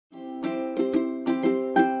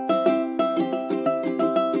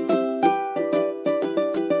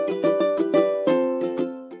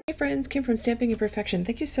Kim from Stamping Imperfection.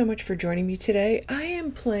 Thank you so much for joining me today. I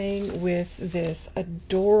am playing with this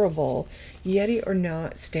adorable Yeti or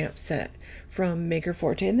Not stamp set from Maker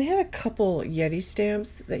Forte, and they have a couple Yeti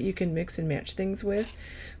stamps that you can mix and match things with,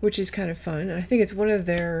 which is kind of fun. I think it's one of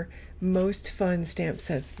their most fun stamp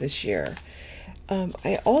sets this year.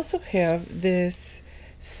 I also have this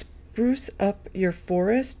Spruce Up Your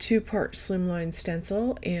Forest 2-part Slimline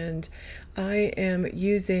stencil, and I am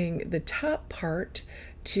using the top part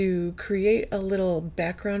to create a little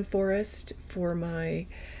background forest for my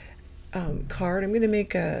card. I'm going to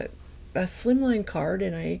make a slimline card,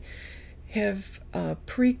 and I have a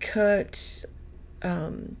pre-cut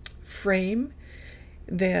frame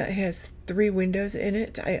that has 3 windows in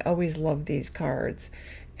it. I always love these cards,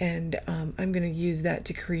 and I'm going to use that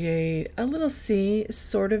to create a little scene,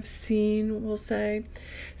 sort of scene, we'll say.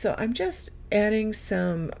 So I'm just adding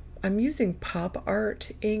I'm using Pop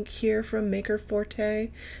Art ink here from Maker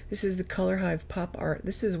Forte. This is the Color Hive Pop Art.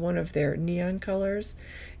 This is one of their neon colors,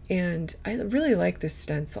 and I really like this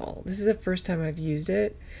stencil. This is the first time I've used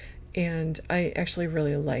it, and I actually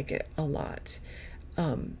really like it a lot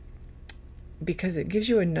because it gives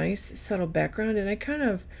you a nice subtle background, and I kind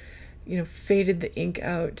of faded the ink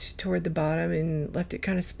out toward the bottom and left it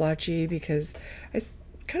kind of splotchy because I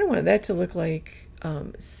kind of wanted that to look like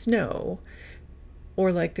snow, or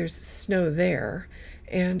like there's snow there.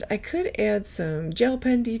 And I could add some gel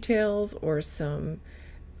pen details or some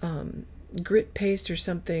grit paste or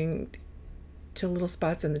something to little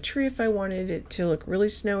spots on the tree if I wanted it to look really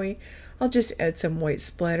snowy. I'll just add some white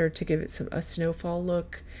splatter to give it a snowfall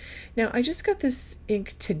look. Now I just got this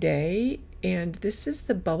ink today, and this is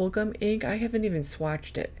the bubblegum ink. I haven't even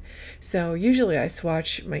swatched it. So usually I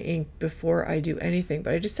swatch my ink before I do anything,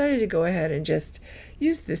 but I decided to go ahead and just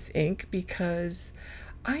use this ink because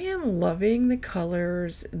I am loving the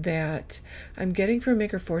colors that I'm getting from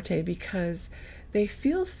Maker Forte because they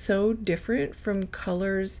feel so different from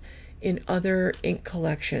colors in other ink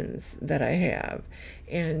collections that I have.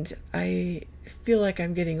 And I feel like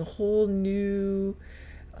I'm getting a whole new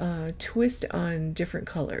twist on different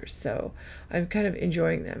colors, so I'm kind of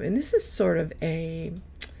enjoying them. And this is sort of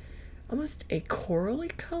almost a corally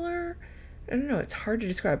color. I don't know, it's hard to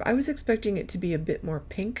describe. I was expecting it to be a bit more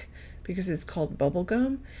pink because it's called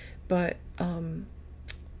bubblegum, but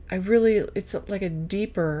it's like a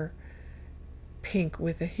deeper pink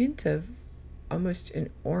with a hint of almost an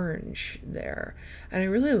orange there, and I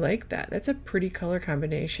really like that. That's a pretty color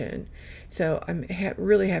combination, so I'm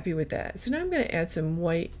really happy with that. So now I'm going to add some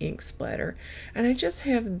white ink splatter, and I just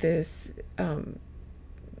have this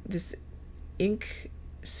this ink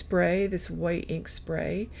spray, this white ink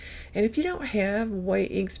spray. And if you don't have white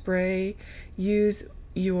ink spray,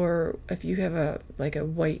 if you have a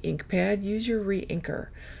white ink pad, use your re-inker.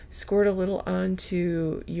 Squirt a little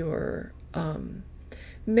onto your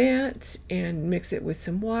mat and mix it with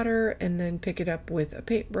some water, and then pick it up with a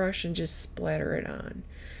paintbrush and just splatter it on.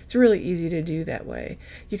 It's really easy to do that way.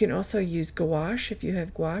 You can also use gouache if you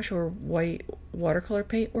have gouache, or white watercolor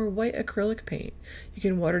paint, or white acrylic paint. You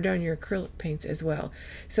can water down your acrylic paints as well.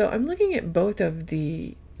 So I'm looking at both of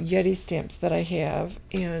the Yeti stamps that I have,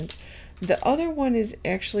 and the other one is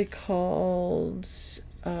actually called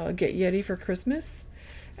Get Yeti for Christmas.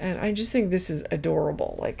 And I just think this is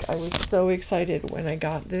adorable. Like, I was so excited when I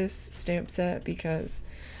got this stamp set because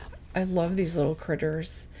I love these little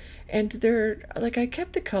critters. And they're, like, I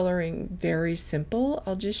kept the coloring very simple.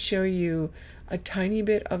 I'll just show you a tiny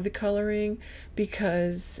bit of the coloring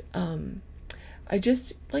because I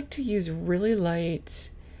just like to use really light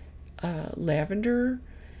lavender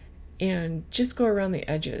and just go around the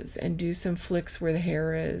edges and do some flicks where the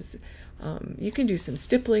hair is. You can do some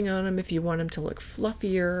stippling on them if you want them to look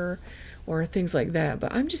fluffier or things like that,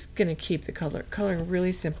 but I'm just going to keep the coloring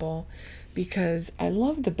really simple because I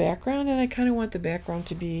love the background, and I kind of want the background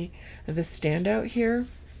to be the standout here.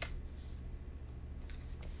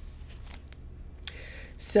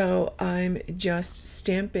 So I'm just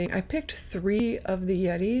stamping. I picked 3 of the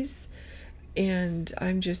Yetis, and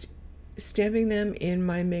I'm just stamping them in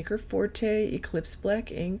my Maker Forte Eclipse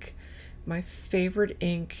black ink, my favorite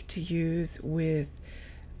ink to use with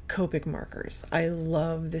Copic markers. I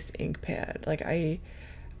love this ink pad. Like, I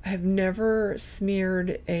have never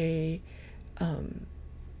smeared a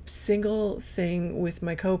single thing with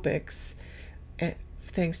my Copics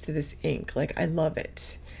thanks to this ink. Like, I love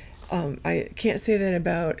it. I can't say that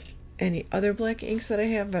about any other black inks that I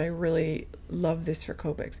have, but I really love this for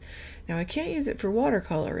Copics. Now, I can't use it for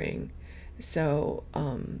watercoloring, so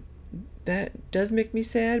that does make me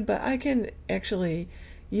sad, but I can actually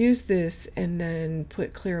use this and then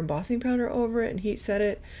put clear embossing powder over it and heat set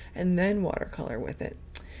it and then watercolor with it.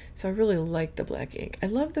 So I really like the black ink. I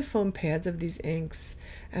love the foam pads of these inks,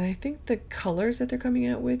 and I think the colors that they're coming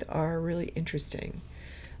out with are really interesting.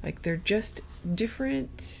 Like they're just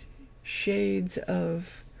different shades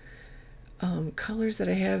of colors that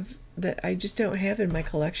I just don't have in my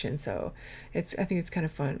collection. So I think it's kind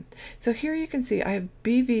of fun. So here you can see I have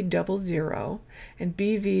BV00 and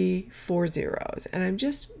BV40s, and I'm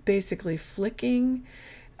just basically flicking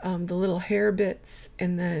the little hair bits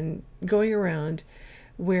and then going around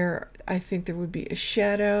where I think there would be a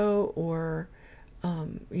shadow or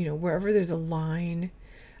wherever there's a line.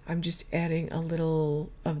 I'm just adding a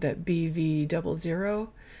little of that BV00,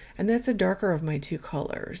 and that's a darker of my two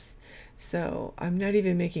colors. So I'm not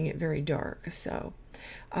even making it very dark. So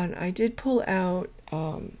I did pull out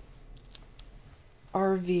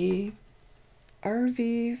RV40s,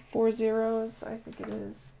 I think it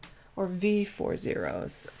is, or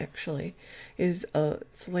V40s actually, it's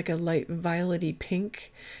like a light violety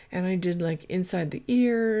pink, and I did like inside the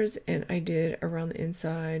ears and I did around the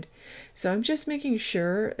inside. So I'm just making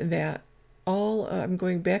sure that I'm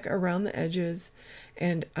going back around the edges,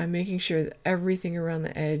 and I'm making sure that everything around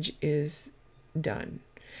the edge is done.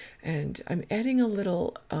 And I'm adding a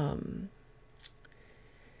little,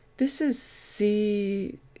 this is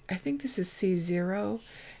I think this is C0,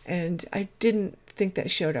 and I didn't think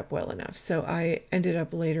that showed up well enough. So I ended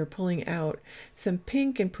up later pulling out some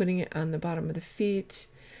pink and putting it on the bottom of the feet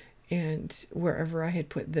and wherever I had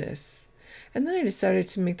put this. And then I decided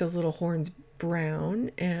to make those little horns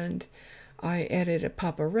brown, and I added a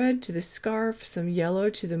pop of red to the scarf, some yellow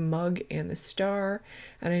to the mug and the star,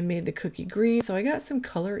 and I made the cookie green. So I got some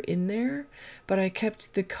color in there, but I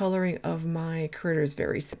kept the coloring of my critters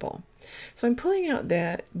very simple. So I'm pulling out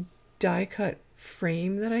that die cut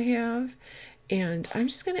frame that I have, and I'm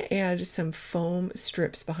just going to add some foam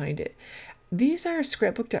strips behind it. These are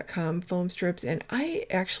scrapbook.com foam strips, and I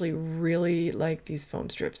actually really like these foam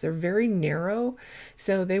strips. They're very narrow,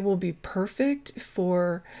 so they will be perfect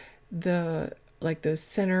for the those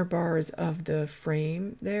center bars of the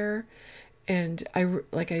frame there. And I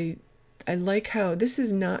like how this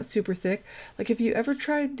is not super thick. Like if you ever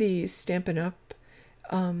tried the Stampin' Up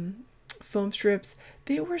foam strips,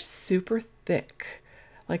 they were super thick,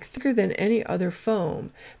 like thicker than any other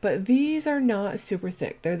foam, but these are not super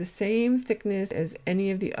thick. They're the same thickness as any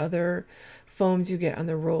of the other foams you get on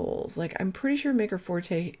the rolls. Like I'm pretty sure Maker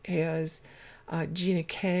Forte has Gina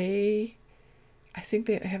K. I think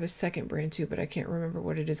they have a second brand too, but I can't remember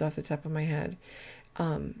what it is off the top of my head.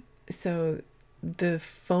 So the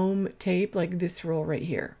foam tape, like this roll right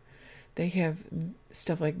here, they have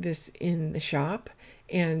stuff like this in the shop,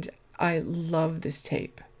 and I love this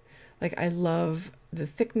tape. Like I love the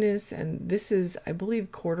thickness, and this is, I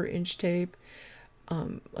believe, 1/4 inch tape.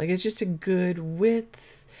 Like it's just a good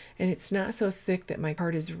width, and it's not so thick that my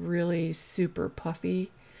card is really super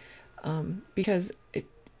puffy, because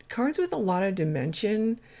cards with a lot of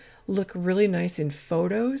dimension look really nice in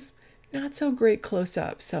photos, not so great close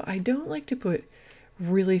up. So I don't like to put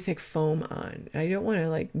really thick foam on. I don't want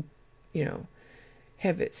to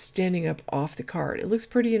have it standing up off the card. It looks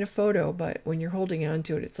pretty in a photo, but when you're holding on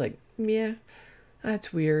to it, it's like, yeah,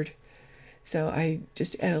 that's weird. So I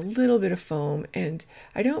just add a little bit of foam, and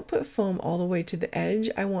I don't put foam all the way to the edge.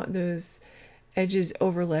 I want those edges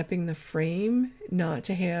overlapping the frame, not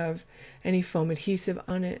to have any foam adhesive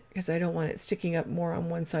on it, because I don't want it sticking up more on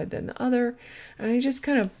one side than the other. And I just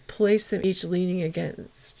kind of place them each leaning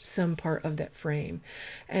against some part of that frame.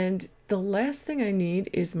 And the last thing I need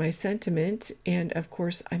is my sentiment, and of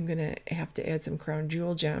course I'm gonna have to add some crown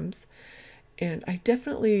jewel gems. And I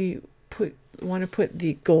definitely want to put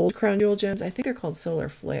the gold crown jewel gems. I think they're called Solar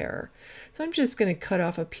Flare. So I'm just going to cut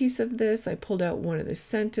off a piece of this. I pulled out one of the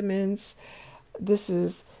sentiments. This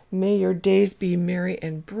is May Your Days Be Merry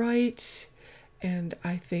and Bright. And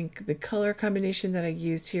I think the color combination that I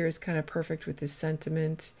used here is kind of perfect with this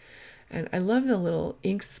sentiment. And I love the little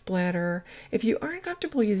ink splatter. If you aren't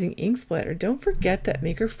comfortable using ink splatter, don't forget that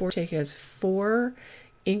Maker Forte has 4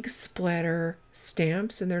 ink splatter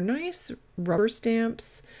stamps, and they're nice rubber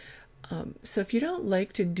stamps. So if you don't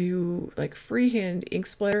like to do like freehand ink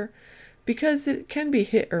splatter, because it can be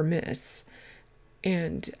hit or miss,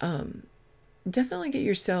 and definitely get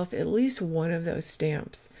yourself at least one of those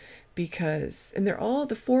stamps, because, and they're all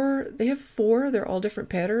they have 4, they're all different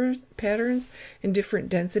patterns and different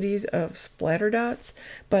densities of splatter dots.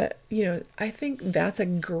 But I think that's a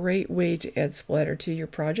great way to add splatter to your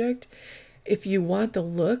project if you want the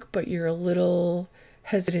look, but you're a little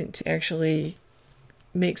hesitant to actually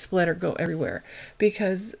make splatter go everywhere,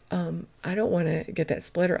 because I don't want to get that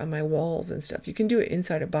splatter on my walls and stuff. You can do it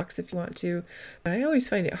inside a box if you want to, but I always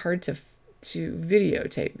find it hard to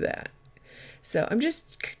videotape that. So I'm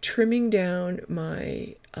just trimming down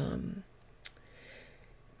my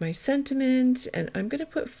my sentiment, and I'm going to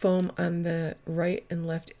put foam on the right and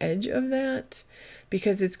left edge of that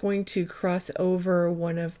because it's going to cross over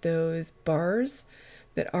one of those bars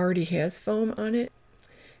that already has foam on it.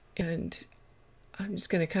 And I'm just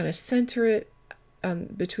going to kind of center it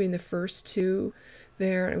between the first two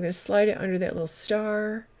there. I'm going to slide it under that little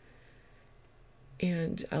star,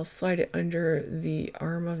 and I'll slide it under the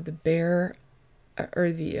arm of the bear,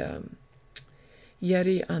 or the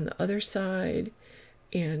Yeti on the other side.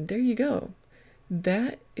 And there you go.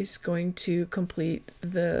 That is going to complete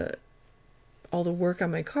all the work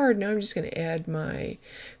on my card. Now I'm just going to add my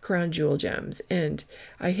crown jewel gems. And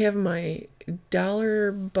I have my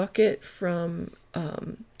dollar bucket from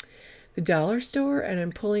the dollar store, and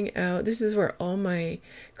I'm pulling out, this is where all my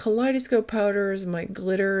kaleidoscope powders, my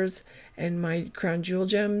glitters, and my crown jewel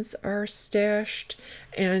gems are stashed.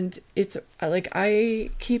 And it's like I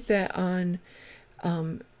keep that on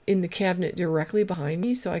in the cabinet directly behind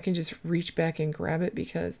me, so I can just reach back and grab it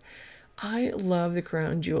because I love the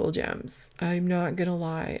crown jewel gems. I'm not gonna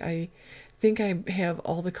lie. I think I have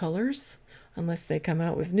all the colors unless they come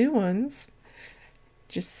out with new ones.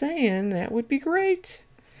 Just saying, that would be great.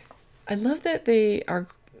 I love that they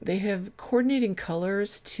have coordinating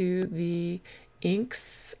colors to the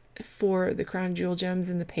inks for the crown jewel gems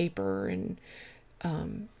and the paper, and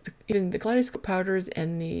even the kaleidoscope powders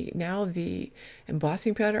and now the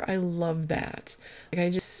embossing powder. I love that.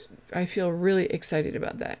 Like I feel really excited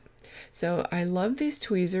about that. So I love these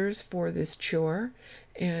tweezers for this chore,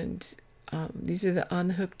 and these are the on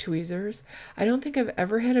the hook tweezers. I don't think I've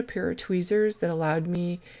ever had a pair of tweezers that allowed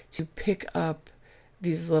me to pick up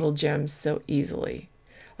these little gems so easily.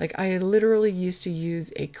 Like I literally used to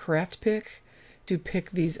use a craft pick to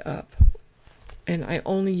pick these up, and I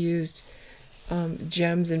only used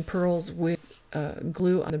gems and pearls with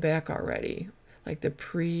glue on the back already, like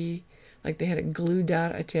like they had a glue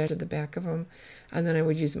dot attached to the back of them, and then I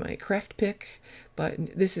would use my craft pick.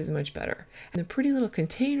 But this is much better. And the pretty little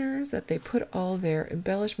containers that they put all their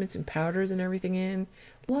embellishments and powders and everything in,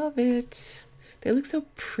 love it. They look so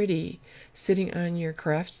pretty sitting on your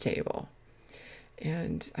craft table.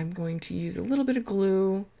 And I'm going to use a little bit of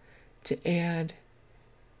glue to add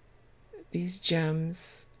these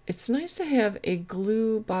gems. It's nice to have a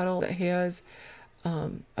glue bottle that has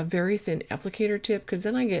a very thin applicator tip, because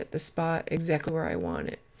then I get the spot exactly where I want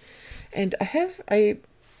it. And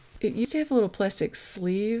it used to have a little plastic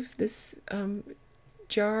sleeve, this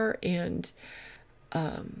jar, and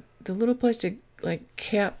the little plastic like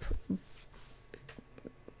cap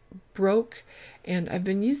broke, and I've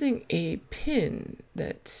been using a pin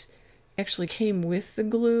that actually came with the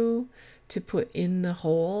glue to put in the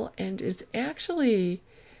hole, and it's actually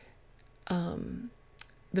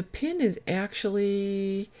the pin is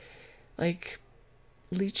actually like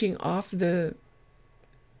leaching off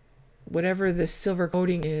whatever the silver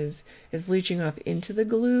coating is leaching off into the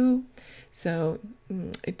glue. So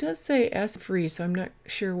it does say acid free, so I'm not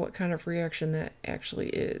sure what kind of reaction that actually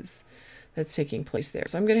is that's taking place there.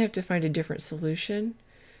 So I'm going to have to find a different solution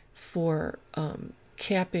for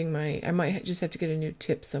capping I might just have to get a new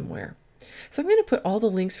tip somewhere. So I'm going to put all the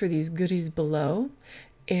links for these goodies below.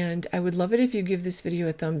 And I would love it if you give this video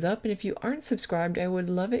a thumbs up. And if you aren't subscribed, I would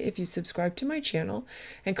love it if you subscribe to my channel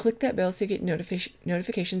and click that bell so you get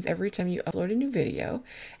notifications every time you upload a new video.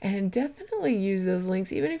 And definitely use those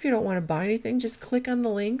links. Even if you don't want to buy anything, just click on the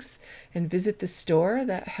links and visit the store.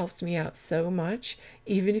 That helps me out so much,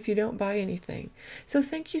 even if you don't buy anything. So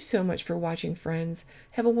thank you so much for watching, friends.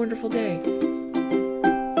 Have a wonderful day.